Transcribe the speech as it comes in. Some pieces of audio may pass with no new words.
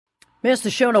Miss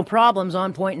the show, no problems,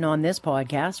 on point and on this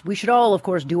podcast. We should all, of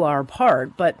course, do our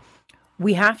part, but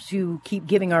we have to keep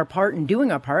giving our part and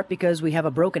doing our part because we have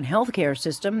a broken healthcare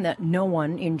system that no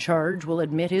one in charge will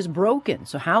admit is broken.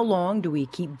 So how long do we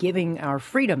keep giving our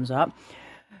freedoms up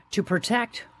to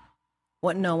protect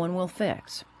what no one will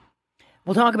fix?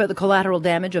 We'll talk about the collateral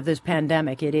damage of this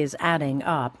pandemic. It is adding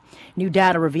up. New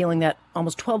data revealing that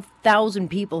almost 12,000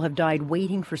 people have died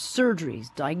waiting for surgeries,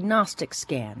 diagnostic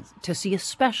scans, to see a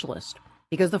specialist.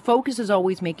 Because the focus is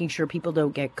always making sure people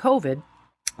don't get COVID,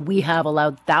 we have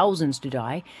allowed thousands to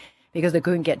die because they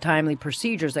couldn't get timely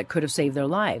procedures that could have saved their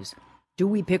lives. Do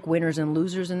we pick winners and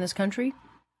losers in this country?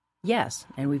 Yes,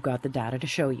 and we've got the data to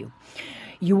show you.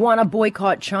 You want to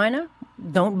boycott China?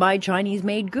 Don't buy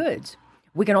Chinese-made goods.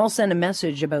 We can all send a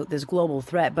message about this global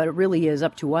threat, but it really is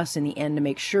up to us in the end to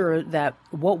make sure that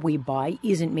what we buy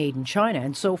isn't made in China.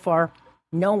 And so far,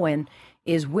 no one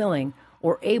is willing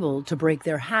or able to break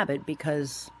their habit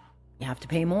because you have to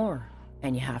pay more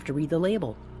and you have to read the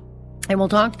label. And we'll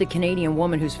talk to the Canadian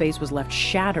woman whose face was left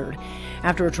shattered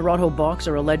after a Toronto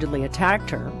boxer allegedly attacked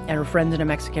her and her friends in a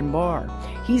Mexican bar.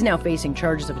 He's now facing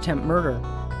charges of attempted murder.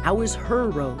 How is her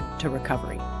road to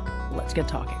recovery? Let's get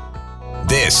talking.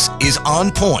 This is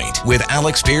On Point with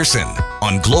Alex Pearson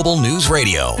on Global News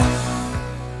Radio.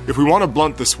 If we want to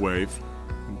blunt this wave,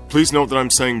 please note that I'm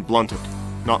saying blunt it,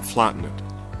 not flatten it.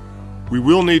 We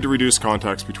will need to reduce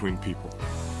contacts between people.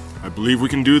 I believe we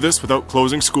can do this without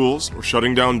closing schools or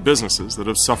shutting down businesses that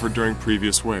have suffered during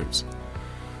previous waves.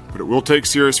 But it will take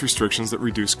serious restrictions that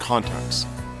reduce contacts.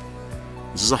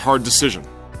 This is a hard decision.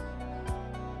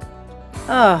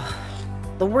 The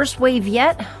worst wave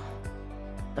yet?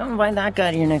 Don't invite that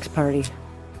guy to your next party.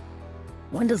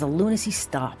 When does the lunacy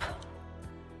stop?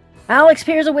 Alex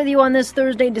Pearson with you on this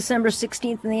Thursday, December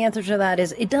 16th, and the answer to that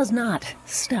is it does not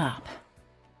stop.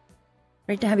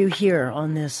 Great to have you here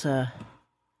on this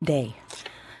day.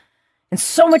 And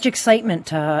so much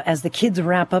excitement as the kids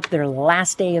wrap up their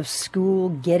last day of school,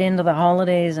 get into the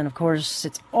holidays, and of course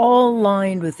it's all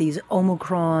lined with these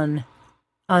Omicron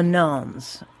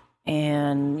unknowns.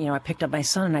 And, I picked up my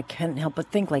son and I couldn't help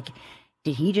but think,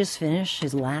 did he just finish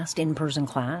his last in-person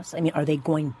class? I mean, are they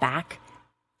going back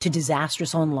to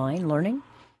disastrous online learning?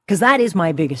 Because that is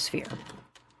my biggest fear.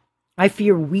 I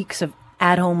fear weeks of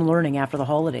at-home learning after the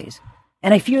holidays.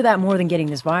 And I fear that more than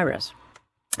getting this virus.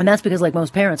 And that's because, like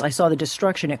most parents, I saw the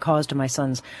destruction it caused to my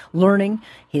son's learning,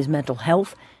 his mental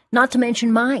health, not to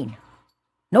mention mine.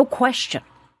 No question.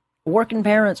 Working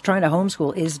parents trying to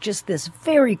homeschool is just this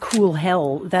very cruel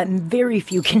hell that very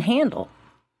few can handle.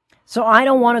 So I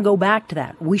don't want to go back to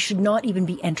that. We should not even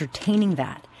be entertaining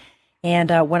that. And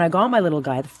when I got my little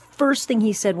guy, the first thing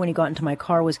he said when he got into my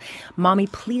car was, "Mommy,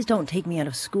 please don't take me out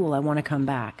of school. I want to come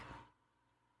back."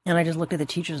 And I just looked at the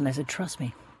teachers and I said, "Trust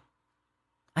me,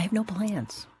 I have no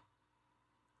plans.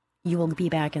 You will be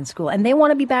back in school." And they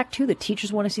want to be back too. The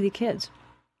teachers want to see the kids.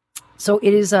 So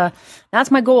it is,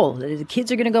 that's my goal. The kids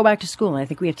are going to go back to school. And I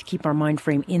think we have to keep our mind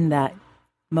frame in that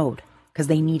mode because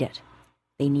they need it.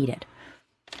 They need it.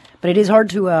 But it is hard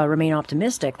to remain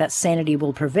optimistic that sanity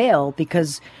will prevail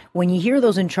because when you hear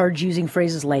those in charge using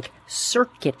phrases like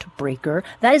circuit breaker,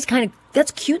 that's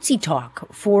cutesy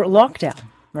talk for lockdown,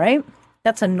 right?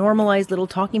 That's a normalized little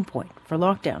talking point for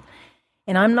lockdown.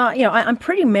 And I'm not, I'm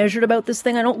pretty measured about this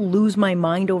thing. I don't lose my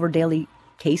mind over daily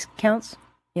case counts,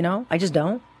 I just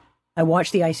don't. I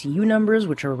watch the ICU numbers,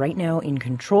 which are right now in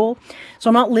control. So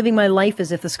I'm not living my life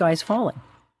as if the sky's falling.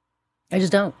 I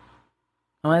just don't.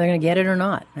 I'm either going to get it or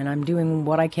not, and I'm doing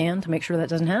what I can to make sure that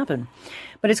doesn't happen.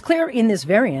 But it's clear in this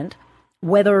variant,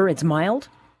 whether it's mild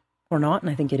or not, and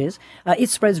I think it is, it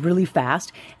spreads really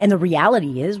fast. And the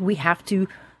reality is we have to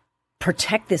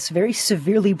protect this very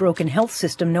severely broken health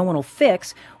system no one will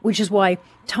fix, which is why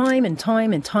time and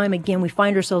time and time again we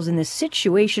find ourselves in this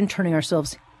situation, turning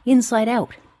ourselves inside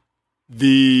out.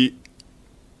 The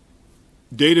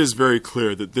data is very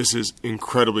clear that this is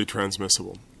incredibly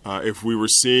transmissible. If we were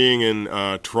seeing in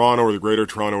Toronto or the Greater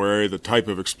Toronto Area the type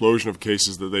of explosion of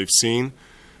cases that they've seen,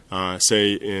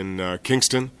 say in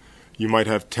Kingston, you might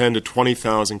have 10 to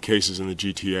 20,000 cases in the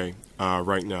GTA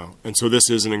right now. And so this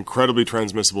is an incredibly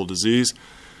transmissible disease,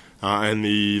 and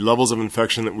the levels of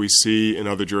infection that we see in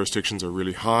other jurisdictions are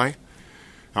really high.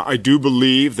 I do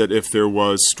believe that if there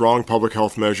was strong public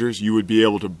health measures, you would be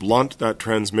able to blunt that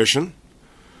transmission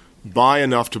by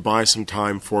enough to buy some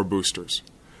time for boosters.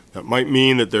 That might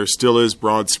mean that there still is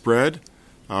broad spread,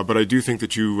 but I do think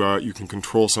that you can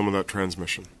control some of that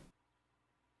transmission.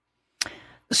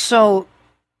 So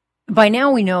by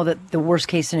now we know that the worst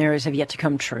case scenarios have yet to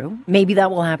come true. Maybe that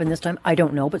will happen this time. I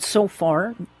don't know. But so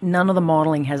far, none of the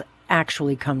modeling has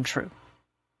actually come true.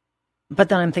 But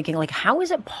then I'm thinking, like, how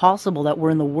is it possible that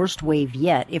we're in the worst wave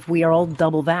yet if we are all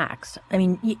double vaxxed? I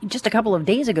mean, just a couple of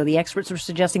days ago, the experts were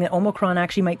suggesting that Omicron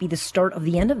actually might be the start of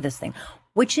the end of this thing.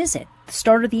 Which is it? The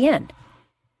start or the end?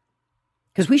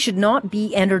 Because we should not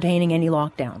be entertaining any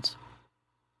lockdowns.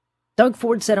 Doug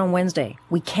Ford said on Wednesday,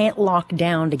 we can't lock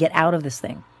down to get out of this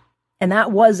thing. And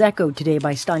that was echoed today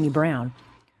by Steiny Brown,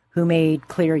 who made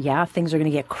clear, yeah, things are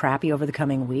going to get crappy over the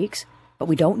coming weeks, but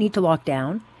we don't need to lock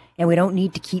down. And we don't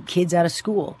need to keep kids out of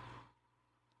school.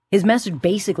 His message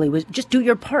basically was just do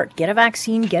your part. Get a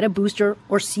vaccine, get a booster,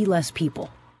 or see less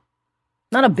people.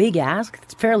 Not a big ask.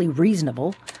 It's fairly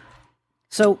reasonable.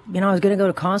 So, I was going to go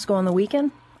to Costco on the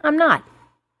weekend? I'm not.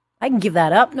 I can give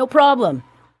that up, no problem.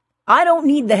 I don't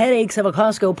need the headaches of a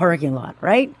Costco parking lot,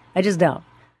 right? I just don't.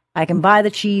 I can buy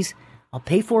the cheese. I'll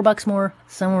pay $4 more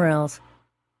somewhere else.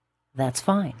 That's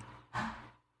fine.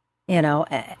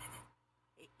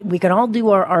 We can all do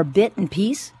our bit in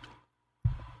peace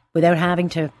without having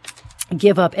to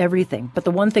give up everything. But the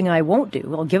one thing I won't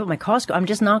do, I'll give up my Costco. I'm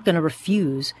just not going to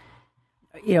refuse,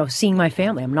 seeing my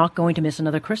family. I'm not going to miss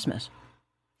another Christmas.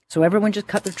 So everyone just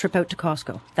cut their trip out to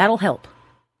Costco. That'll help.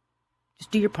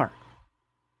 Just do your part.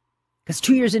 Because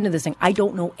 2 years into this thing, I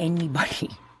don't know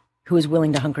anybody who is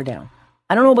willing to hunker down.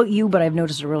 I don't know about you, but I've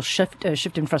noticed a real shift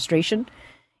in frustration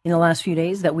in the last few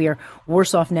days that we are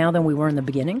worse off now than we were in the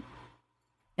beginning.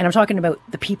 And I'm talking about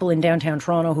the people in downtown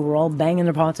Toronto who were all banging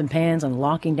their pots and pans and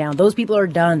locking down. Those people are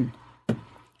done.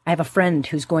 I have a friend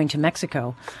who's going to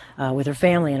Mexico with her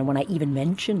family, and when I even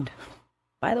mentioned,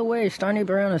 by the way, Steiny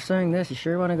Brown is saying this, you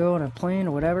sure want to go on a plane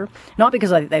or whatever? Not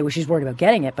because she's worried about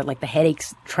getting it, but like the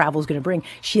headaches travel's going to bring.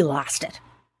 She lost it.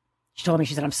 She told me,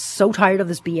 she said, I'm so tired of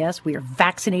this BS. We are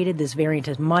vaccinated. This variant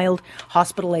is mild.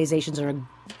 Hospitalizations are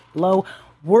low.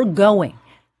 We're going.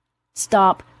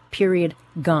 Stop. Period.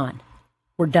 Gone.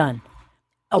 We're done.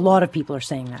 A lot of people are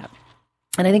saying that.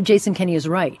 And I think Jason Kenney is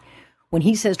right. When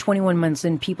he says 21 months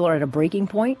in, people are at a breaking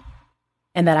point,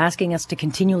 and that asking us to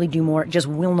continually do more just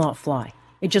will not fly.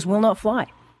 It just will not fly.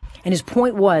 And his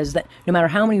point was that no matter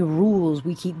how many rules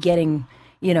we keep getting,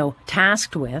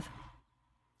 tasked with,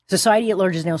 society at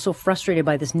large is now so frustrated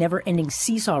by this never-ending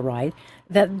seesaw ride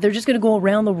that they're just going to go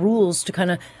around the rules to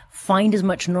kind of find as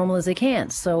much normal as they can.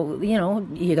 So,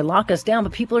 you can lock us down,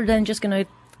 but people are then just going to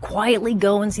quietly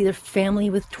go and see their family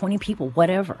with 20 people,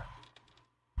 whatever.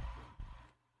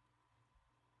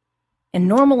 And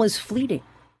normal is fleeting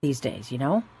these days,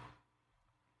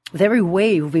 With every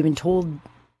wave, we've been told,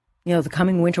 the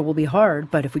coming winter will be hard,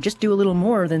 but if we just do a little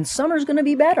more, then summer's going to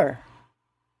be better.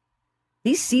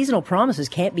 These seasonal promises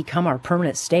can't become our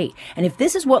permanent state. And if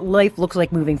this is what life looks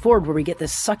like moving forward, where we get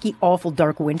this sucky, awful,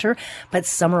 dark winter, but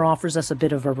summer offers us a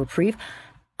bit of a reprieve,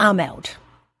 I'm out.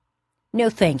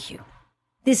 No, thank you.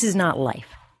 This is not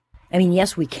life. I mean,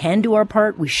 yes, we can do our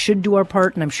part. We should do our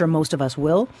part, and I'm sure most of us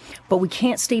will. But we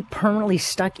can't stay permanently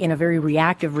stuck in a very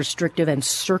reactive, restrictive, and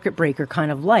circuit breaker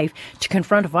kind of life to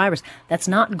confront a virus that's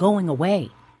not going away.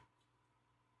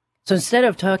 So instead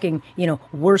of talking,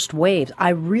 worst waves, I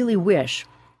really wish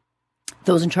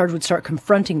those in charge would start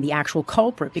confronting the actual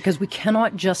culprit, because we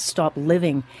cannot just stop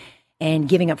living and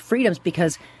giving up freedoms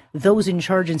because those in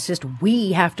charge insist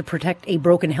we have to protect a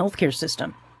broken healthcare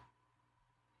system.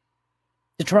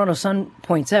 The Toronto Sun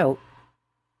points out,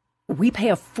 we pay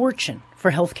a fortune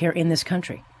for healthcare in this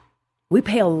country. We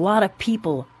pay a lot of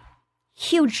people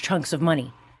huge chunks of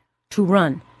money to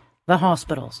run the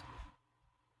hospitals.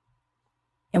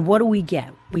 And what do we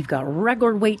get? We've got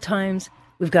record wait times.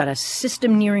 We've got a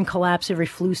system nearing collapse every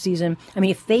flu season. I mean,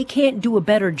 if they can't do a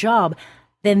better job,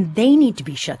 then they need to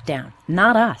be shut down,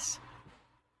 not us.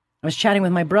 I was chatting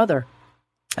with my brother,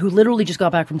 who literally just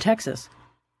got back from Texas.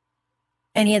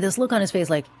 And he had this look on his face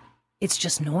like, it's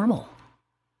just normal.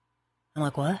 I'm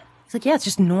like, what? He's like, yeah, it's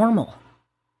just normal.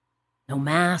 No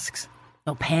masks,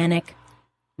 no panic,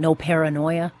 no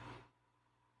paranoia.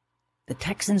 The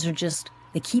Texans are just,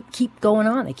 they keep going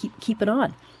on. They keep it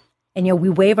on. And, we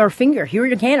wave our finger. Here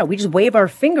in Canada, we just wave our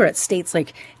finger at states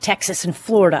like Texas and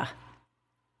Florida.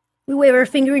 We wave our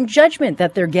finger in judgment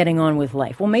that they're getting on with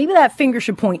life. Well, maybe that finger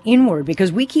should point inward,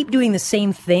 because we keep doing the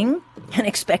same thing and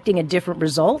expecting a different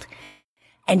result.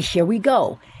 And here we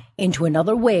go into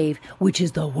another wave, which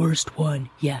is the worst one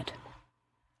yet.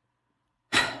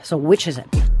 So which is it?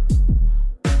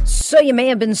 So you may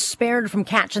have been spared from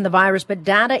catching the virus, but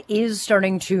data is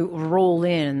starting to roll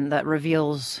in that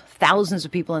reveals thousands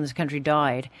of people in this country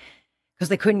died because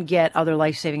they couldn't get other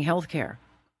life-saving health care.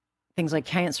 Things like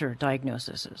cancer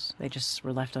diagnoses, they just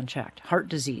were left unchecked. Heart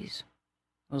disease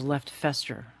was left to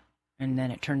fester, and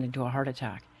then it turned into a heart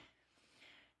attack.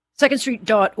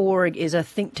 SecondStreet.org is a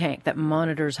think tank that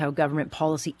monitors how government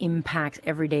policy impacts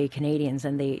everyday Canadians,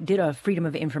 and they did a Freedom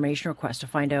of Information request to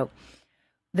find out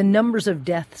the numbers of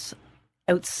deaths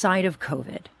outside of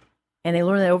COVID. And they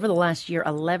learned that over the last year,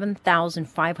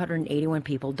 11,581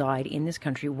 people died in this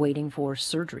country waiting for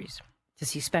surgeries to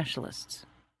see specialists,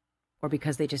 or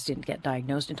because they just didn't get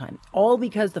diagnosed in time. All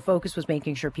because the focus was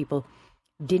making sure people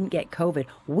didn't get COVID.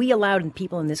 We allowed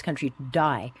people in this country to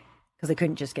die because they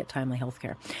couldn't just get timely health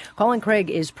care. Colin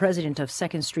Craig is president of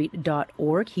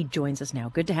SecondStreet.org. He joins us now.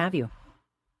 Good to have you.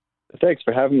 Thanks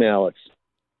for having me, Alex.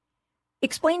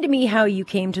 Explain to me how you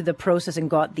came to the process and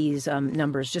got these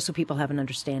numbers, just so people have an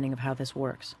understanding of how this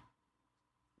works.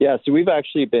 Yeah, so we've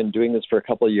actually been doing this for a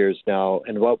couple of years now.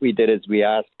 And what we did is we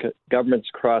asked governments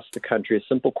across the country a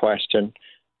simple question.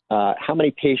 How many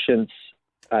patients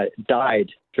died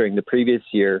during the previous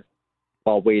year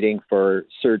while waiting for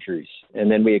surgeries? And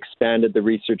then we expanded the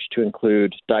research to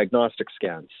include diagnostic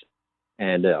scans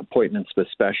and appointments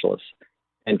with specialists.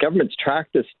 And governments track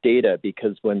this data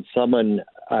because when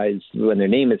when their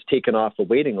name is taken off a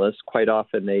waiting list, quite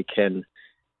often they can,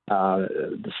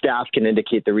 the staff can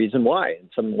indicate the reason why.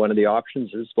 And one of the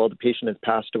options is, well, the patient has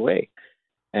passed away.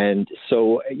 And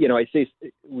so, I say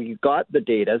we got the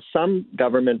data. Some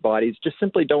government bodies just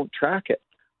simply don't track it,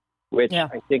 which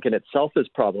I think in itself is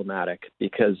problematic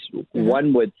because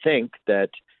one would think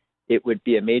that it would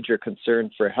be a major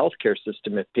concern for a healthcare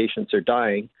system if patients are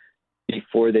dying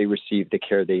before they receive the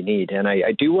care they need. And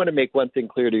I do want to make one thing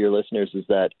clear to your listeners is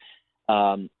that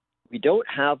we don't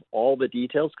have all the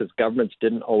details because governments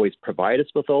didn't always provide us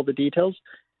with all the details,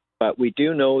 but we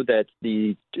do know that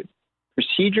the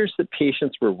procedures that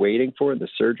patients were waiting for, the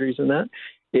surgeries and that,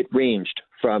 it ranged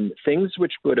from things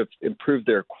which would have improved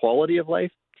their quality of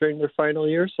life during their final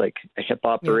years, like a hip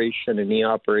operation, a knee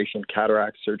operation,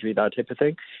 cataract surgery, that type of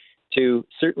thing, to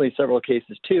certainly several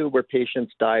cases too where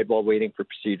patients died while waiting for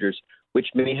procedures which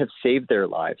may have saved their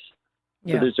lives.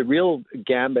 So there's a real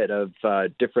gambit of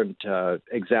different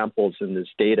examples in this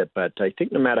data, but I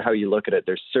think no matter how you look at it,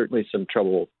 there's certainly some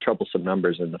troublesome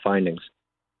numbers in the findings.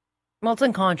 Well, it's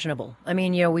unconscionable. I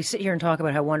mean, we sit here and talk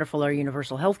about how wonderful our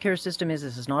universal healthcare system is.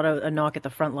 This is not a knock at the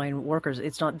frontline workers.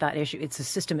 It's not that issue. It's the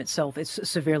system itself. It's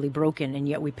severely broken, and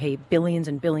yet we pay billions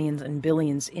and billions and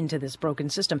billions into this broken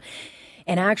system.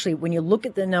 And actually, when you look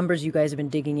at the numbers you guys have been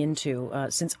digging into,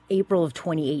 since April of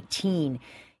 2018,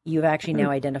 you've actually now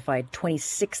identified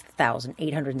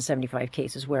 26,875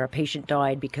 cases where a patient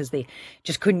died because they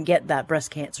just couldn't get that breast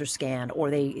cancer scan,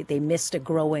 or they missed a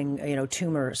growing,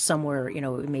 tumor somewhere,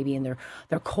 maybe in their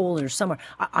colon or somewhere.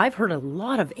 I've heard a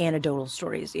lot of anecdotal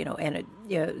stories,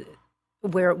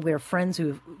 where friends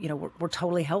who were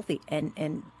totally healthy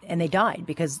and they died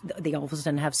because they all of a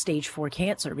sudden have stage 4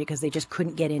 cancer because they just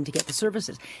couldn't get in to get the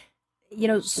services.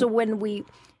 So when we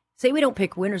say we don't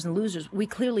pick winners and losers, we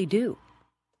clearly do.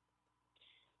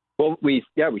 Well, we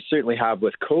certainly have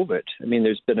with COVID. I mean,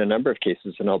 there's been a number of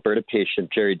cases. An Alberta patient,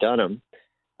 Jerry Dunham,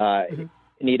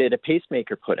 needed a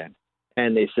pacemaker put in.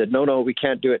 And they said, no, we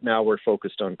can't do it now. We're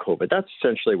focused on COVID. That's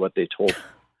essentially what they told him.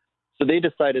 So they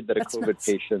decided that a COVID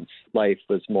patient's life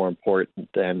was more important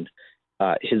than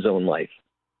his own life.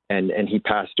 And he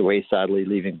passed away, sadly,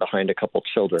 leaving behind a couple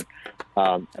children.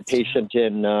 A patient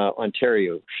in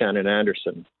Ontario, Shannon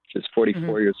Anderson, she's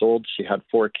 44 years old. She had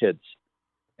 4 kids.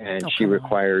 And she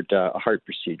required a heart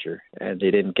procedure, and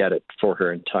they didn't get it for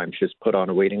her in time. She was put on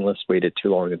a waiting list, waited too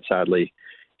long, and sadly,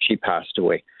 she passed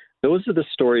away. Those are the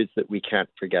stories that we can't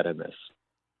forget in this.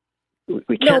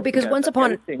 We can't because once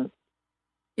upon go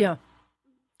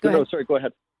ahead. Sorry, go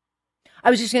ahead.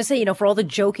 I was just going to say, for all the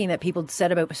joking that people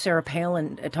said about Sarah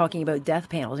Palin talking about death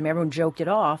panels, I mean, everyone joked it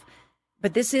off.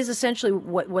 But this is essentially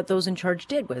what those in charge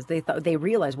did. Was they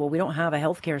realized, well, we don't have a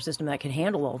healthcare system that can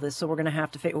handle all this, so we're going to have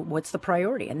to figure what's the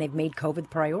priority, and they've made COVID the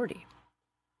priority.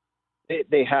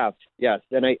 They have, yes,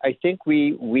 and I think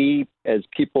we as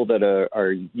people that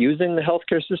are using the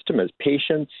healthcare system, as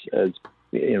patients, as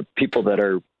people that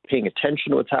are paying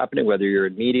attention to what's happening, whether you're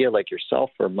in media like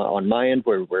yourself or on my end,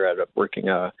 where we're working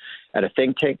at a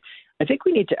think tank. I think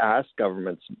we need to ask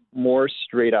governments more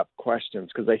straight up questions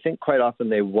because I think quite often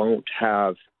they won't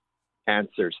have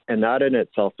answers. And that in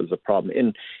itself is a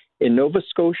problem. In Nova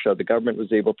Scotia, the government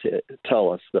was able to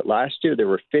tell us that last year there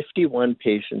were 51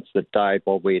 patients that died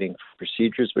while waiting for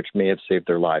procedures which may have saved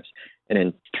their lives. And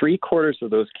in 3/4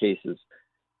 of those cases,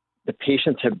 the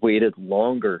patients had waited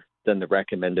longer than the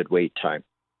recommended wait time.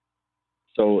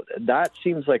 So that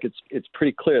seems like it's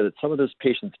pretty clear that some of those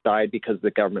patients died because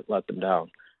the government let them down.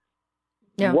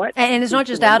 Yeah, and it's not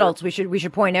just adults. We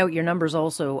should point out your numbers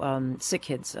also sick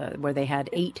kids, where they had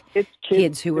 8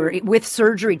 kids who were with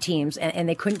surgery teams, and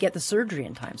they couldn't get the surgery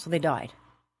in time, so they died.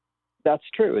 That's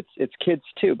true. It's kids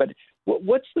too. But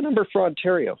what's the number for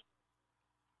Ontario?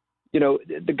 You know,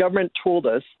 the government told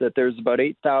us that there's about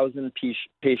 8,000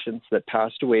 patients that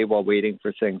passed away while waiting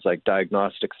for things like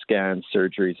diagnostic scans,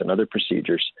 surgeries, and other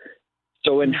procedures.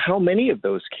 So in how many of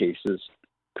those cases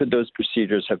could those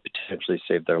procedures have potentially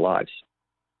saved their lives?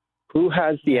 Who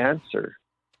has the answer?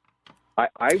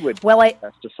 I would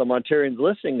suggest to some Ontarians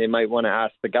listening, they might want to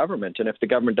ask the government. And if the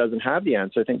government doesn't have the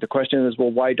answer, I think the question is,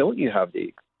 well, why don't you have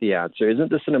the answer? Isn't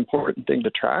this an important thing to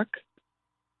track?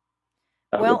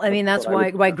 Well, I mean, that's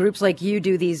why groups like you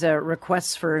do these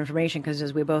requests for information, because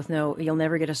as we both know, you'll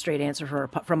never get a straight answer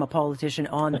from a politician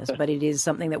on this, but it is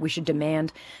something that we should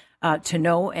demand to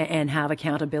know and have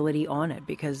accountability on it,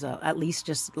 because at least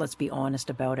just let's be honest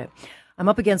about it. I'm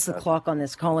up against the clock on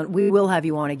this, Colin. We will have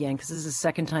you on again, because this is the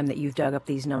second time that you've dug up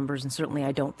these numbers, and certainly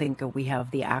I don't think we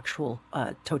have the actual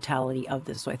totality of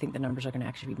this, so I think the numbers are going to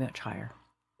actually be much higher.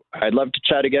 I'd love to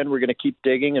chat again. We're going to keep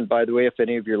digging. And by the way, if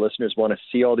any of your listeners want to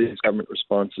see all these government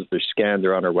responses, they're scanned.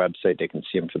 They're on our website. They can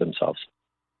see them for themselves.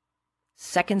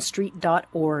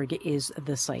 secondstreet.org is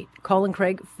the site. Colin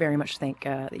Craig, very much thank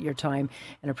your time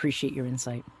and appreciate your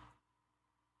insight.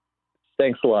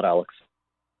 Thanks a lot, Alex.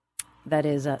 That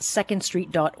is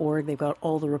secondstreet.org. They've got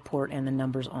all the report and the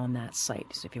numbers on that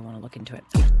site, so if you want to look into it.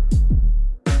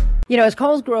 You know, as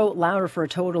calls grow louder for a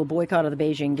total boycott of the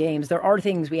Beijing Games, there are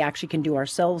things we actually can do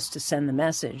ourselves to send the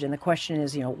message. And the question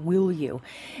is, will you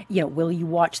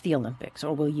watch the Olympics,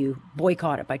 or will you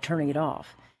boycott it by turning it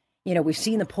off? You know, we've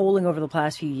seen the polling over the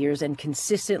past few years, and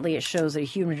consistently it shows that a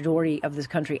huge majority of this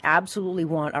country absolutely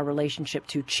want our relationship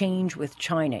to change with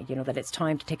China, that it's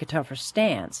time to take a tougher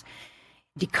stance,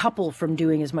 decouple from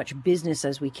doing as much business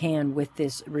as we can with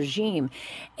this regime.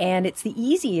 And it's the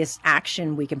easiest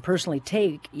action we can personally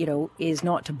take, is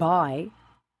not to buy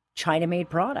China-made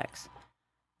products.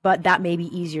 But that may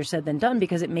be easier said than done,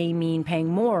 because it may mean paying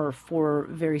more for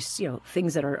various,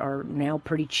 things that are now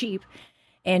pretty cheap,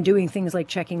 and doing things like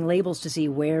checking labels to see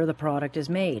where the product is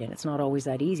made. And it's not always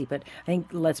that easy. But I think,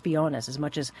 let's be honest, as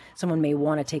much as someone may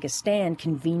want to take a stand,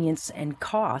 convenience and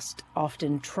cost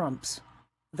often trumps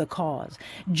the cause.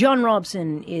 John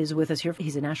Robson is with us here.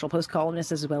 He's a National Post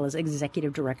columnist as well as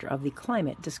executive director of the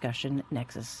Climate Discussion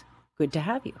Nexus. Good to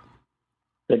have you.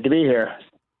 Good to be here.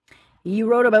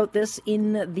 You wrote about this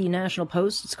in the National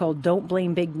Post. It's called "Don't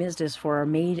Blame Big Business for Our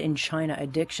Made in China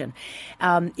Addiction."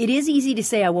 It is easy to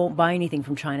say I won't buy anything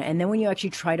from China, and then when you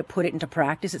actually try to put it into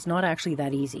practice, it's not actually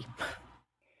that easy.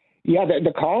 Yeah,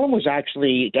 the column was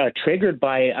actually triggered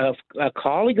by a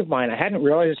colleague of mine. I hadn't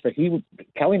realized this,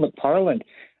 but Kelly McParland,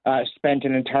 spent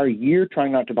an entire year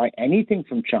trying not to buy anything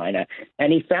from China.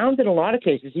 And he found in a lot of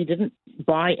cases he didn't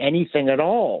buy anything at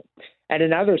all. And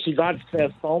in others, he got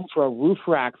foam for a roof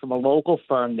rack from a local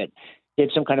firm that did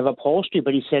some kind of upholstery.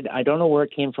 But he said, I don't know where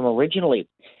it came from originally.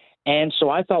 And so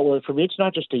I thought, well, for me, it's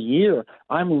not just a year.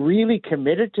 I'm really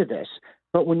committed to this.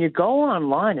 But when you go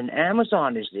online, and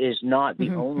Amazon is not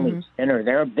the only sinner.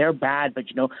 They're bad, but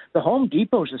the Home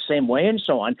Depot is the same way, and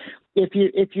so on. If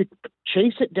you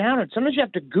chase it down, and sometimes you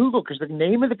have to Google, because the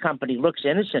name of the company looks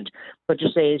innocent, but you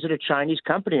say, is it a Chinese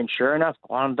company? And sure enough,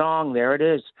 Guangdong, there it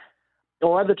is.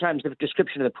 Or other times the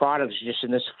description of the product is just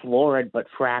in this florid but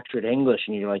fractured English,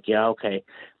 and you're like, yeah, okay.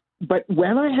 But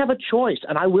when I have a choice,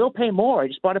 and I will pay more, I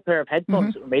just bought a pair of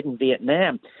headphones that were made in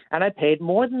Vietnam, and I paid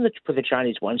more than for the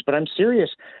Chinese ones, but I'm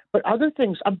serious. But other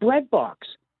things, a bread box.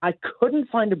 I couldn't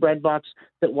find a bread box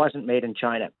that wasn't made in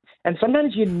China. And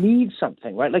sometimes you need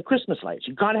something, right? Like Christmas lights.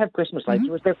 You've got to have Christmas lights.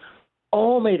 They're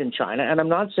all made in China. And I'm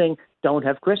not saying don't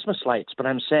have Christmas lights, but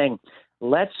I'm saying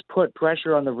let's put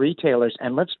pressure on the retailers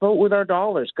and let's vote with our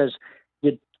dollars, because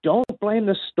you don't blame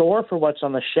the store for what's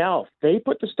on the shelf. They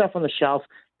put the stuff on the shelf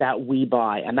that we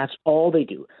buy, and that's all they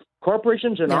do.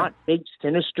 Corporations are not big,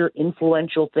 sinister,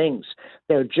 influential things.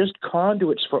 They're just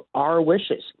conduits for our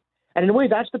wishes. And in a way,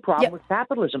 that's the problem with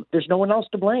capitalism. There's no one else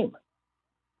to blame.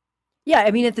 Yeah,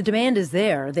 I mean, if the demand is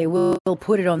there, they will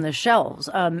put it on the shelves.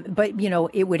 But,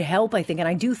 it would help, I think, and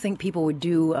I do think people would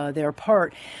do their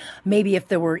part, maybe if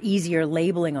there were easier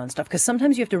labeling on stuff, because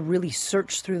sometimes you have to really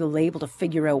search through the label to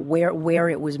figure out where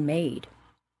it was made.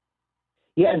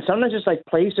 Yeah, and sometimes it's like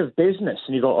place of business,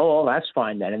 and you go, oh, that's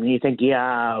fine then. And then you think,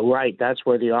 yeah, right, that's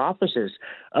where the office is.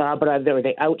 But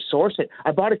they outsource it.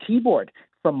 I bought a keyboard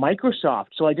from Microsoft,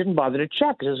 so I didn't bother to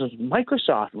check, because this was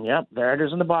Microsoft. And yep, there it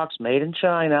is in the box, made in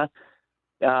China.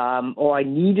 Or I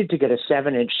needed to get a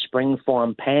 7-inch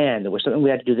springform pan. There was something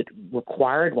we had to do that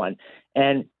required one,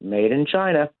 and made in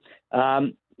China.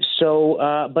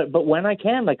 But when I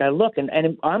can, like I look, and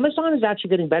Amazon is actually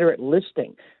getting better at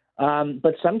listing.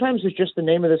 But sometimes it's just the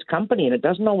name of this company, and it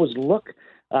doesn't always look,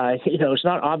 it's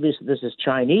not obvious that this is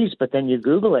Chinese, but then you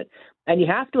Google it. And you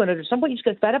have to, and at some point you just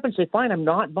get fed up and say, fine, I'm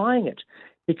not buying it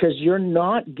because you're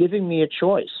not giving me a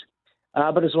choice.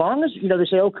 But as long as, they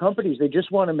say, companies, they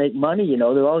just want to make money,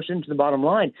 they're always into the bottom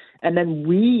line. And then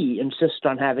we insist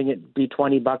on having it be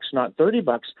 $20, not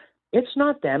 $30. It's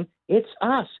not them, it's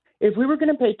us. If we were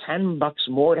going to pay $10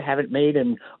 more to have it made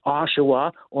in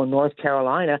Oshawa or North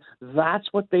Carolina, that's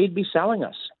what they'd be selling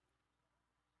us.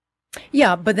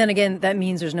 Yeah, but then again, that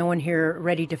means there's no one here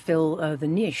ready to fill the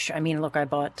niche. I mean, look, I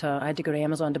had to go to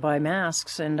Amazon to buy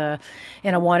masks, and I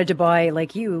wanted to buy,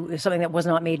 like you, something that was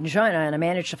not made in China, and I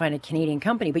managed to find a Canadian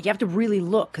company. But you have to really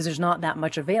look because there's not that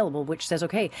much available, which says,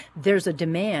 okay, there's a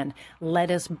demand.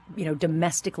 Let us,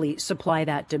 domestically supply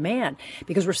that demand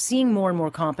because we're seeing more and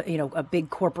more, big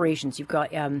corporations. You've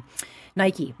got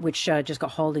Nike, which just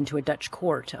got hauled into a Dutch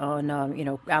court on,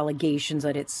 allegations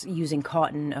that it's using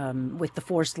cotton with the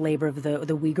forced labor of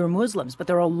the Uyghur Muslims. But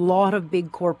there are a lot of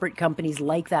big corporate companies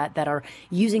like that are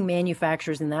using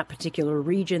manufacturers in that particular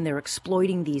region. They're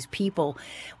exploiting these people.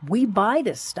 We buy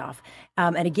this stuff.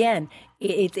 And again,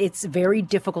 it's very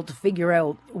difficult to figure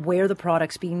out where the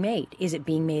product's being made. Is it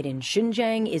being made in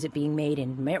Xinjiang? Is it being made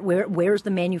in where's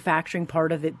the manufacturing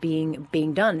part of it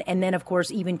being done? And then, of course,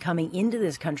 even coming into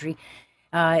this country,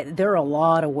 there are a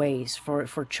lot of ways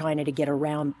for China to get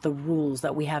around the rules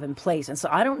that we have in place. And so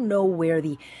I don't know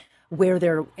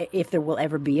if there will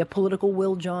ever be a political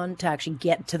will, John, to actually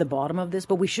get to the bottom of this.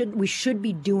 But we should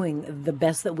be doing the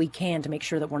best that we can to make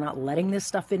sure that we're not letting this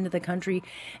stuff into the country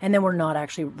and then we're not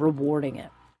actually rewarding it.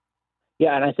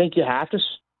 Yeah, and I think you have to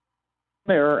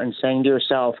mirror and saying to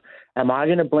yourself, am I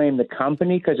going to blame the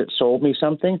company because it sold me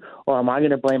something, or am I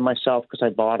going to blame myself because I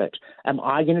bought it? Am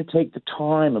I going to take the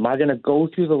time? Am I going to go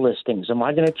through the listings? Am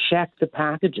I going to check the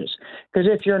packages? Because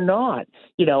if you're not,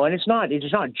 and it's not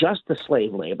just the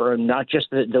slave labor and not just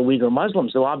the Uyghur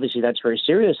Muslims, though obviously that's very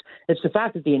serious. It's the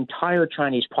fact that the entire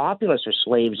Chinese populace are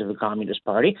slaves of the Communist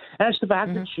Party, and it's the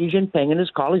fact that Xi Jinping and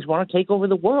his colleagues want to take over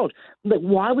the world. But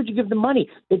why would you give them money?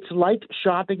 It's like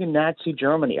shopping in Nazi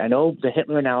Germany. I know the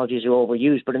Hitler analogies are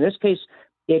overused, but in this case,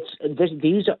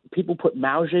 these people put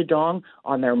Mao Zedong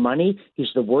on their money. He's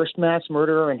the worst mass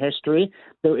murderer in history.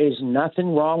 There is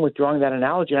nothing wrong with drawing that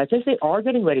analogy. And I think they are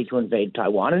getting ready to invade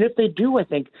Taiwan. And if they do, I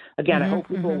think, again, I hope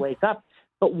people will wake up.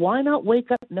 But why not wake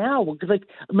up now? Because,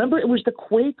 remember, it was the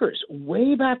Quakers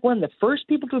way back when, the first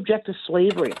people to object to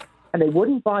slavery. And they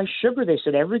wouldn't buy sugar. They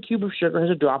said every cube of sugar has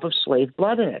a drop of slave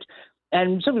blood in it.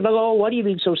 And some people go, what are you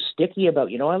being so sticky about?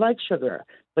 I like sugar.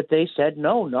 But they said,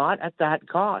 no, not at that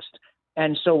cost.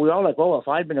 And so we're all like, if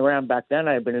I'd been around back then,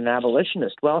 I'd been an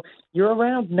abolitionist. Well, you're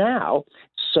around now,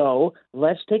 so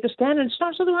let's take a stand. And it's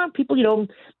not so there aren't people,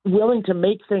 willing to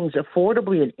make things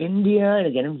affordably in India and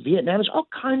again in Vietnam. There's all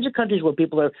kinds of countries where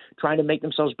people are trying to make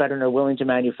themselves better and are willing to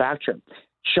manufacture.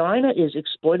 China is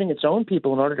exploiting its own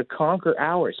people in order to conquer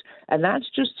ours. And that's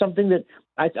just something that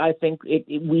I think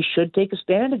we should take a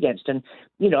stand against. And,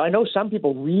 I know some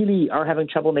people really are having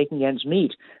trouble making ends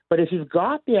meet, but if you've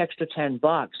got the extra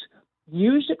 $10,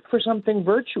 use it for something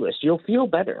virtuous. You'll feel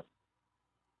better.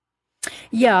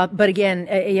 Yeah, but again,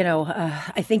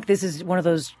 I think this is one of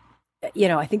those.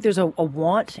 I think there's a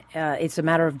want. It's a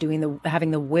matter of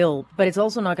having the will, but it's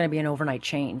also not going to be an overnight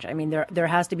change. I mean, there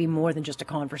has to be more than just a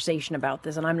conversation about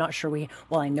this, and I'm not sure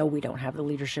I know we don't have the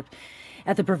leadership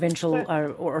at the provincial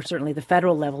or certainly the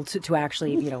federal level to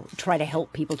actually, try to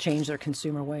help people change their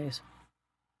consumer ways.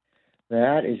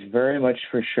 That is very much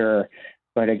for sure.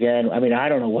 But again, I mean, I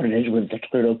don't know what it is with the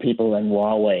Trudeau people and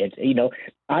Huawei. It's,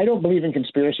 I don't believe in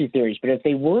conspiracy theories, but if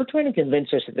they were trying to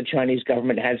convince us that the Chinese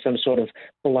government had some sort of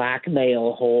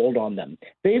blackmail hold on them,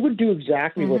 they would do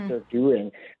exactly what they're doing.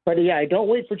 But yeah, don't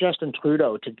wait for Justin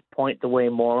Trudeau to point the way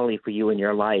morally for you in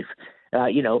your life.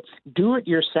 Do it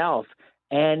yourself.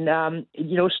 And,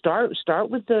 start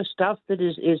with the stuff that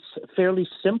is fairly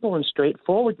simple and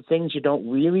straightforward, the things you don't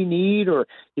really need or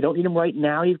you don't need them right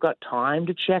now. You've got time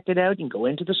to check it out. You can go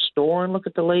into the store and look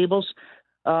at the labels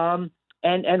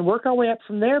and work our way up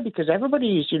from there because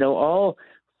everybody's, all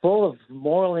full of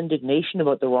moral indignation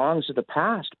about the wrongs of the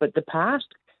past. But the past,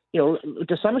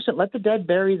 to some extent, let the dead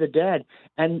bury the dead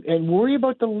and worry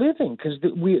about the living because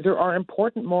there are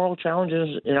important moral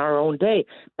challenges in our own day.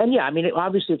 And yeah, I mean,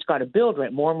 obviously it's got to build,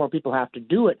 right? More and more people have to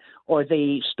do it or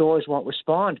the stores won't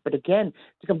respond. But again,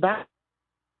 to come back,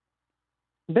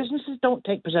 Businesses don't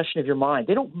take possession of your mind.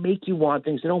 They don't make you want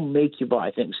things. They don't make you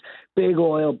buy things. Big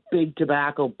oil, big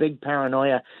tobacco, big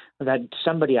paranoia. That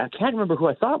somebody, I can't remember who,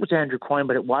 I thought it was Andrew Coyne,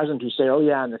 but it wasn't, who said, oh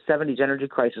yeah, in the 70s energy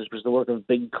crisis was the work of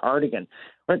Big Cardigan.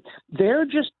 But they're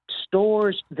just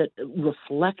stores that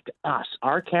reflect us,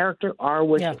 our character, our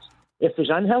wishes. Yeah. If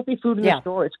there's unhealthy food in the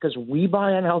store, it's because we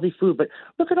buy unhealthy food. But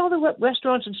look at all the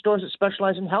restaurants and stores that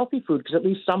specialize in healthy food, because at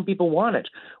least some people want it.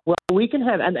 Well, we can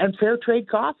have, and fair trade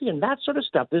coffee and that sort of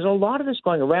stuff. There's a lot of this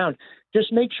going around.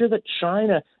 Just make sure that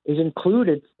China is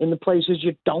included in the places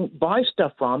you don't buy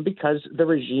stuff from, because the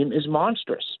regime is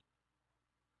monstrous.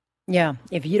 Yeah,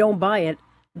 if you don't buy it,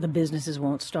 the businesses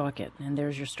won't stock it. And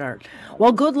there's your start.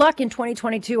 Well, good luck in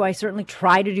 2022. I certainly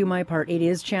try to do my part. It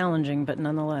is challenging, but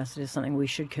nonetheless, it is something we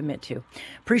should commit to.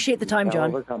 Appreciate the time,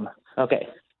 John. Okay.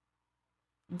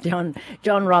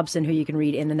 John Robson, who you can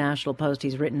read in the National Post.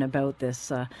 He's written about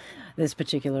this this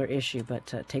particular issue,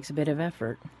 but takes a bit of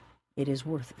effort. It is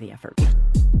worth the effort.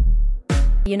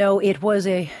 You know, it was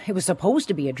supposed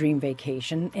to be a dream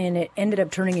vacation, and it ended up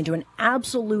turning into an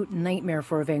absolute nightmare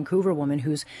for a Vancouver woman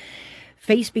whose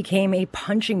face became a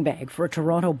punching bag for a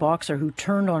Toronto boxer who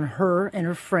turned on her and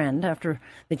her friend after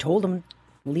they told him,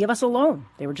 leave us alone.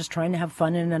 They were just trying to have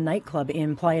fun in a nightclub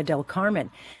in Playa del Carmen.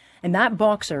 And that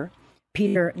boxer,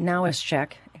 Peter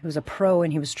Nowacek, who's a pro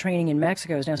and he was training in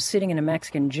Mexico, is now sitting in a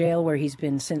Mexican jail where he's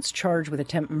been since charged with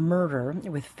attempt murder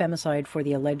with femicide for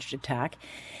the alleged attack.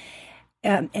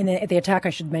 And the attack,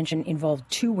 I should mention, involved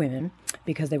two women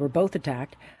because they were both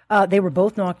attacked. They were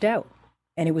both knocked out.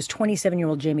 And it was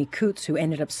 27-year-old Jamie Coots who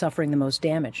ended up suffering the most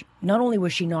damage. Not only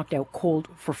was she knocked out cold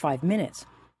for 5 minutes,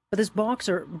 but this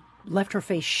boxer left her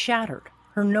face shattered.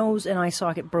 Her nose and eye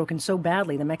socket broken so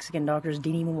badly, the Mexican doctors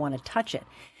didn't even want to touch it.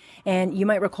 And you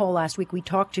might recall last week we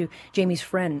talked to Jamie's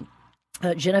friend,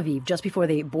 Genevieve, just before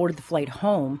they boarded the flight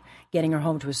home, getting her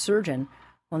home to a surgeon.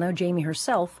 Well, now Jamie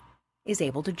herself is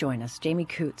able to join us. Jamie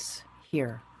Coots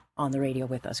here on the radio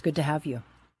with us. Good to have you.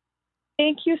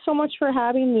 Thank you so much for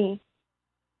having me.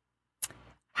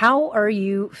 How are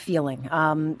you feeling?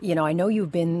 You know, I know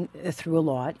you've been through a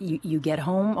lot. You get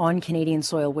home on Canadian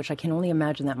soil, which I can only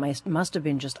imagine that must have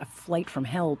been just a flight from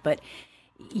hell. But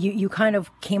you kind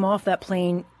of came off that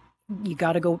plane. You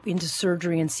got to go into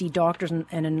surgery and see doctors, and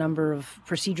a number of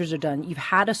procedures are done. You've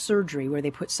had a surgery where they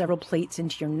put several plates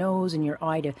into your nose and your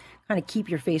eye to kind of keep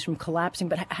your face from collapsing.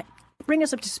 But bring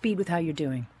us up to speed with how you're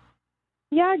doing.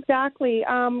 Yeah, exactly.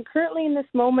 Currently in this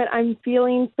moment, I'm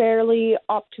feeling fairly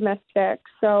optimistic.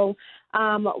 So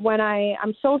I'm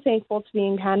so thankful to be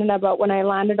in Canada, but when I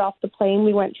landed off the plane,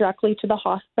 we went directly to the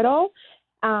hospital.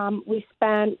 We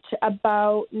spent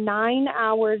about 9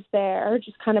 hours there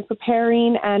just kind of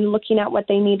preparing and looking at what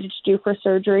they needed to do for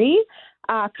surgery.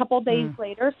 A couple of days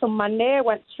later, so Monday, I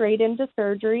went straight into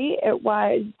surgery. It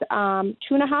was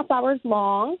 2.5 hours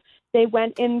long. They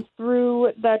went in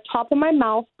through the top of my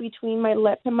mouth between my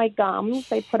lip and my gums.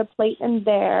 They put a plate in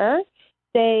there.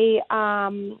 They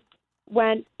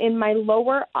went in my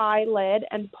lower eyelid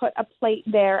and put a plate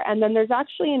there. And then there's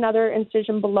actually another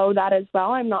incision below that as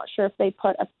well. I'm not sure if they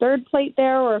put a third plate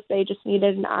there or if they just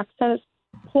needed an access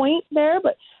point there.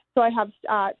 But so I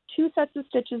have 2 sets of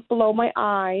stitches below my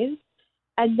eyes.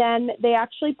 And then they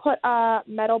actually put a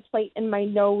metal plate in my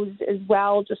nose as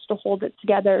well just to hold it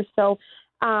together. So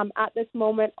at this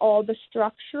moment, all the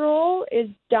structural is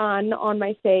done on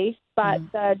my face, but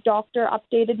the doctor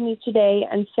updated me today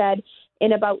and said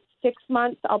in about 6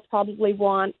 months, I'll probably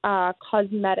want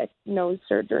cosmetic nose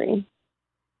surgery.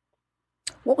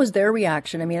 What was their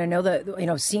reaction? I mean, I know that, you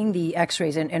know, seeing the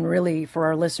x-rays and really for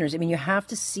our listeners, I mean, you have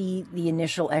to see the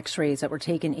initial x-rays that were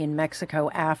taken in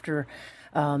Mexico after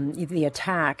the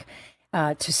attack.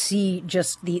 To see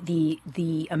just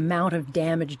the amount of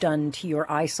damage done to your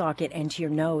eye socket and to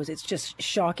your nose. It's just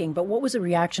shocking. But what was the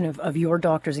reaction of your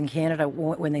doctors in Canada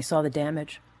when they saw the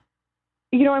damage?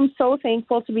 You know, I'm so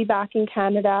thankful to be back in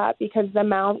Canada because the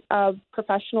amount of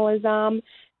professionalism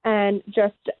and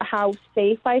just how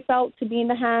safe I felt to be in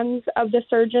the hands of the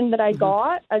surgeon that I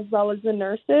got, as well as the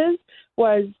nurses,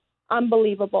 was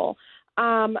unbelievable.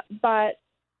 But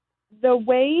the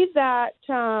way that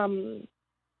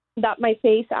my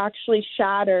face actually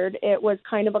shattered, it was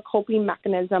kind of a coping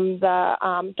mechanism.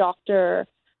 The doctor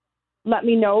let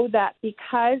me know that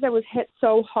because I was hit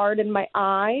so hard in my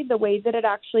eye, the way that it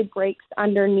actually breaks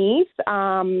underneath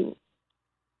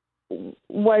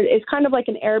it's kind of like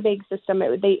an airbag system.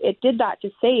 It did that to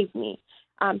save me,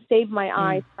 save my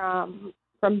eye from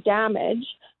damage.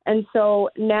 And so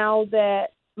now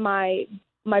that my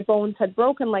bones had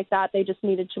broken like that, they just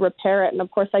needed to repair it. And of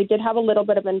course, I did have a little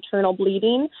bit of internal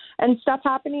bleeding and stuff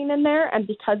happening in there. And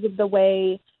because of the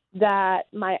way that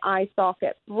my eye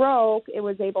socket broke, it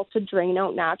was able to drain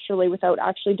out naturally without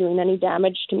actually doing any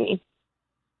damage to me.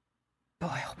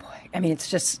 Boy, oh boy. I mean,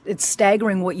 it's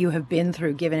staggering what you have been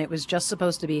through, given it was just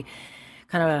supposed to be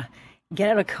kind of a get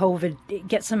out of COVID,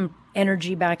 get some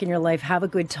energy back in your life, have a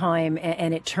good time,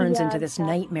 and it turns into this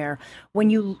nightmare. When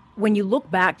you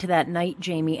look back to that night,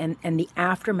 Jamie, and the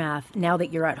aftermath, now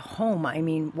that you're at home, I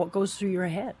mean, what goes through your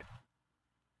head?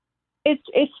 It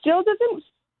still doesn't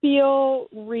feel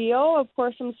real. Of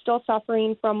course, I'm still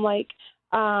suffering from a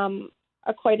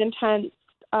quite intense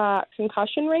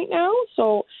concussion right now.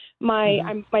 So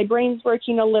my brain's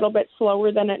working a little bit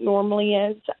slower than it normally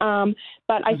is.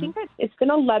 But I think that it's been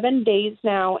 11 days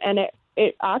now, and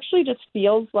it actually just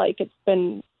feels like it's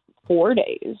been 4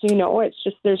 days. You know, it's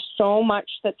just there's so much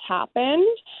that's happened.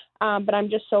 But I'm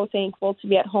just so thankful to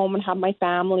be at home and have my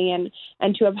family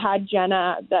and to have had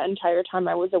Jenna the entire time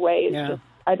I was away. Just,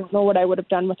 I don't know what I would have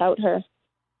done without her.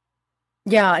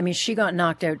 Yeah, I mean, she got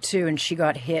knocked out too, and she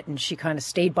got hit, and she kind of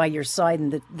stayed by your side,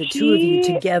 and the two of you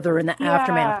together in the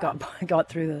aftermath got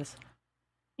through this.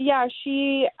 Yeah,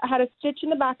 she had a stitch in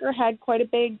the back of her head, quite a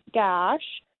big gash.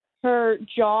 Her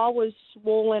jaw was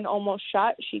swollen almost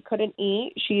shut. She couldn't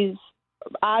eat. She's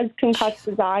as concussed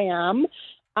as I am.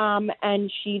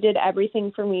 And she did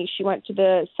everything for me. She went to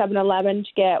the 7-Eleven to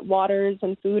get waters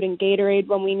and food and Gatorade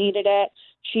when we needed it.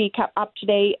 She kept up to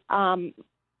date,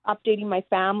 updating my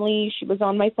family. She was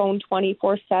on my phone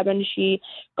 24/7. She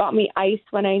got me ice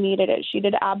when I needed it. She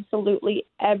did absolutely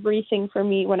everything for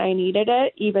me when I needed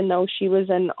it, even though she was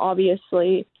in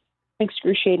obviously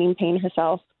excruciating pain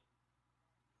herself.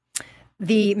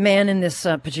 The man in this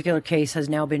particular case has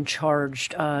now been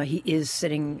charged. He is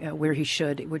sitting where he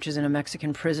should, which is in a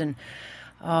Mexican prison.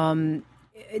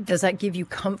 Does that give you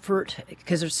comfort?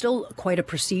 Because there's still quite a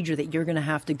procedure that you're going to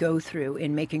have to go through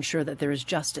in making sure that there is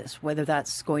justice, whether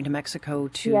that's going to Mexico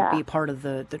to be part of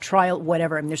the trial,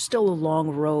 whatever. I mean, there's still a long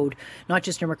road, not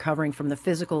just in recovering from the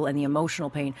physical and the emotional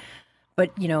pain,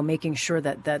 but, you know, making sure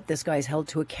that this guy's held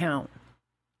to account.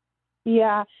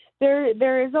 Yeah,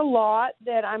 there is a lot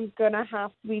that I'm going to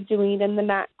have to be doing in the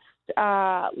next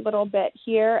little bit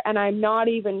here, and I'm not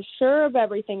even sure of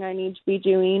everything I need to be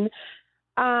doing.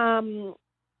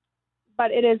 But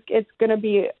it's going to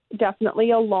be definitely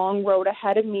a long road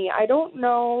ahead of me. I don't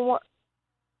know.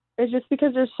 It's just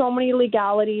because there's so many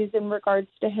legalities in regards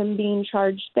to him being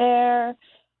charged there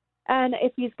and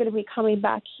if he's going to be coming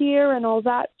back here and all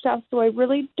that stuff. So I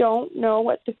really don't know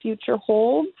what the future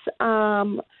holds.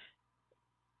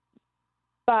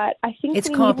 But I think it's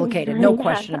complicated. No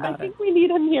question about it. I think we need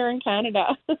him here in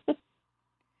Canada.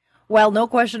 Well, no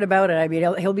question about it. I mean,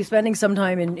 he'll be spending some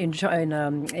time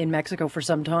in Mexico for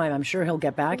some time. I'm sure he'll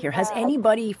get back here. Has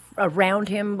anybody around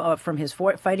him from his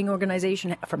fighting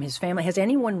organization, from his family, has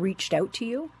anyone reached out to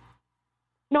you?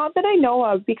 Not that I know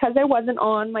of, because I wasn't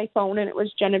on my phone and it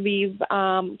was Genevieve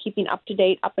keeping up to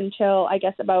date up until I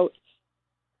guess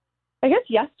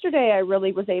yesterday I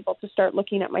really was able to start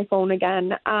looking at my phone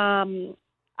again.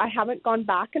 I haven't gone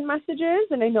back in messages,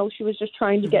 and I know she was just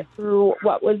trying to get through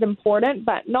what was important,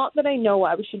 but not that I know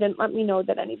of. She didn't let me know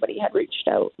that anybody had reached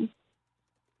out.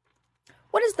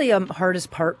 What has the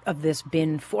hardest part of this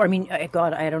been for? I mean,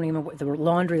 God, I don't even know the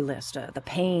laundry list, the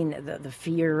pain, the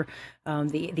fear,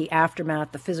 the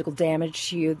aftermath, the physical damage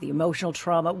to you, the emotional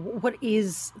trauma. What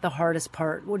is the hardest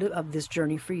part of this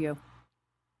journey for you?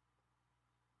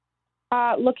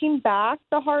 Looking back,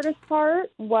 the hardest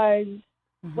part was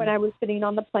when I was sitting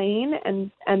on the plane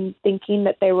and thinking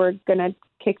that they were going to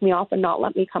kick me off and not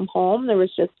let me come home. There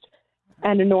was just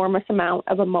an enormous amount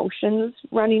of emotions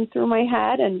running through my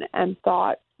head and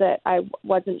thoughts that I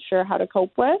wasn't sure how to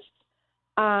cope with.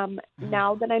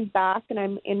 Now that I'm back and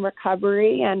I'm in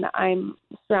recovery and I'm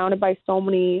surrounded by so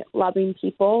many loving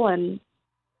people and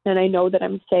I know that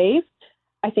I'm safe,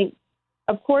 I think,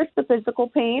 of course, the physical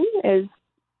pain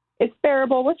it's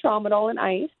bearable with Tramadol and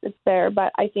ice. It's there,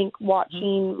 but I think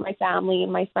watching my family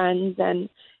and my friends and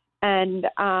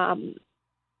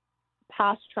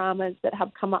past traumas that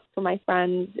have come up for my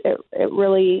friends, it's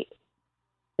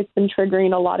been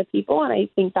triggering a lot of people, and I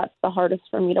think that's the hardest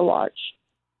for me to watch.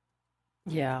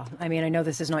 Yeah, I mean, I know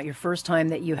this is not your first time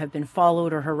that you have been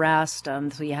followed or harassed,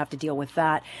 so you have to deal with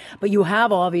that. But you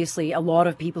have obviously a lot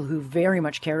of people who very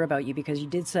much care about you because you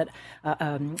did set,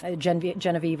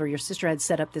 Genevieve or your sister had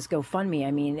set up this GoFundMe.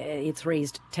 I mean, it's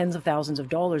raised tens of thousands of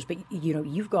dollars, but you know,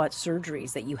 you've got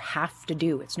surgeries that you have to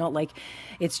do. It's not like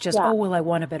it's just, oh, well, I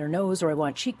want a better nose or I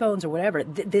want cheekbones or whatever.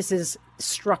 This is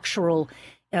structural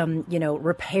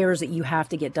repairs that you have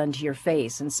to get done to your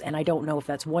face. And I don't know if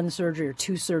that's one surgery or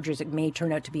two surgeries. It may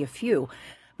turn out to be a few,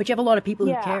 but you have a lot of people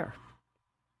who care.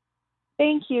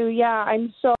 Thank you. Yeah,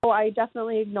 I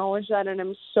definitely acknowledge that, and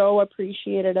I'm so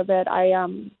appreciative of it. I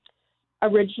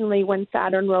originally, when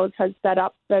Saturn Rose had set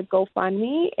up the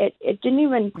GoFundMe, it didn't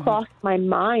even cross my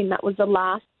mind. That was the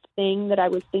last thing that I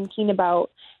was thinking about.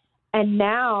 And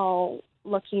now,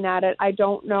 looking at it, I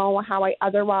don't know how I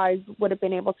otherwise would have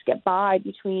been able to get by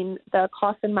between the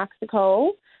costs in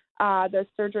Mexico, the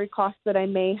surgery costs that I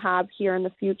may have here in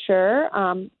the future,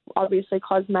 obviously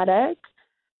cosmetic,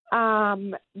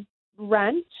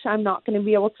 rent. I'm not going to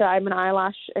be able to, I'm an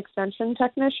eyelash extension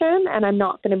technician, and I'm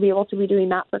not going to be able to be doing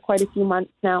that for quite a few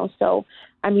months now. So,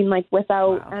 I mean, like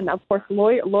without, and of course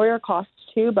lawyer costs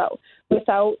too, but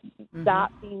without that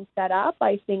being set up,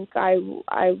 I think I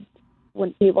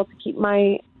wouldn't be able to keep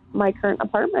my current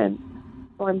apartment.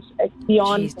 So I'm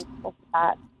beyond thankful for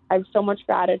that. I have so much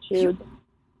gratitude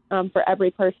for every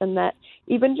person that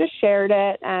even just shared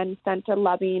it and sent a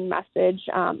loving message.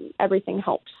 Everything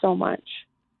helped so much.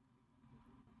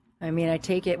 I mean, I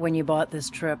take it when you bought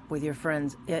this trip with your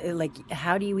friends,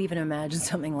 how do you even imagine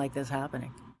something like this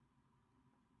happening?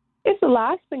 It's the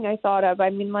last thing I thought of. I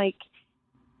mean, like,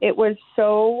 it was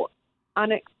so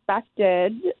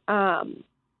unexpected. It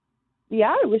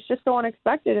was just so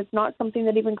unexpected. It's not something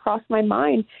that even crossed my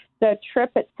mind. The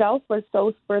trip itself was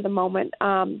so spur of the moment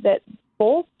that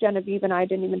both Genevieve and I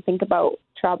didn't even think about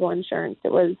travel insurance.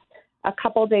 It was a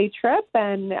couple-day trip,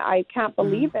 and I can't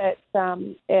believe it.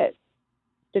 It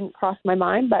didn't cross my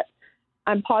mind, but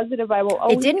I'm positive I will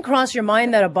always... It didn't cross your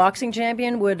mind that a boxing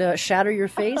champion would shatter your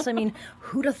face? I mean,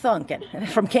 who'd have thunk it?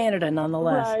 From Canada,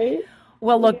 nonetheless. Right.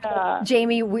 Well, look,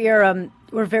 Jamie, we're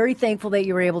very thankful that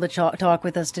you were able to talk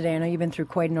with us today. I know you've been through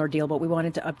quite an ordeal, but we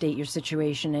wanted to update your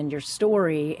situation and your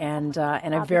story, and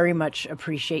I very much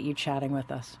appreciate you chatting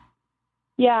with us.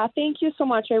 Yeah, thank you so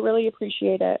much. I really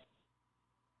appreciate it.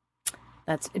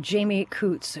 That's Jamie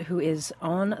Coutts, who is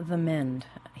on the mend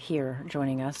here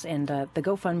joining us. And the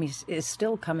GoFundMe is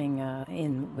still coming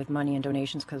in with money and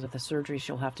donations because of the surgery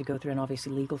she'll have to go through and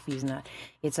obviously legal fees and that.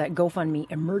 It's at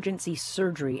GoFundMe Emergency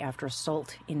Surgery After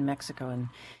Assault in Mexico. And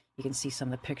you can see some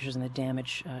of the pictures and the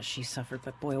damage she suffered.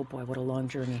 But boy, oh boy, what a long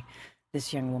journey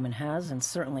this young woman has, and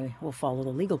certainly will follow the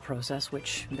legal process,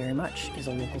 which very much is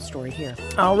a local story here.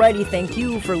 Alrighty, thank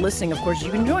you for listening. Of course,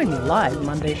 you can join me live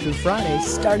Monday through Friday,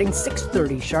 starting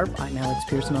 6:30 sharp. I'm Alex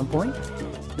Pearson on Point.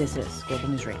 This is Global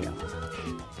News Radio.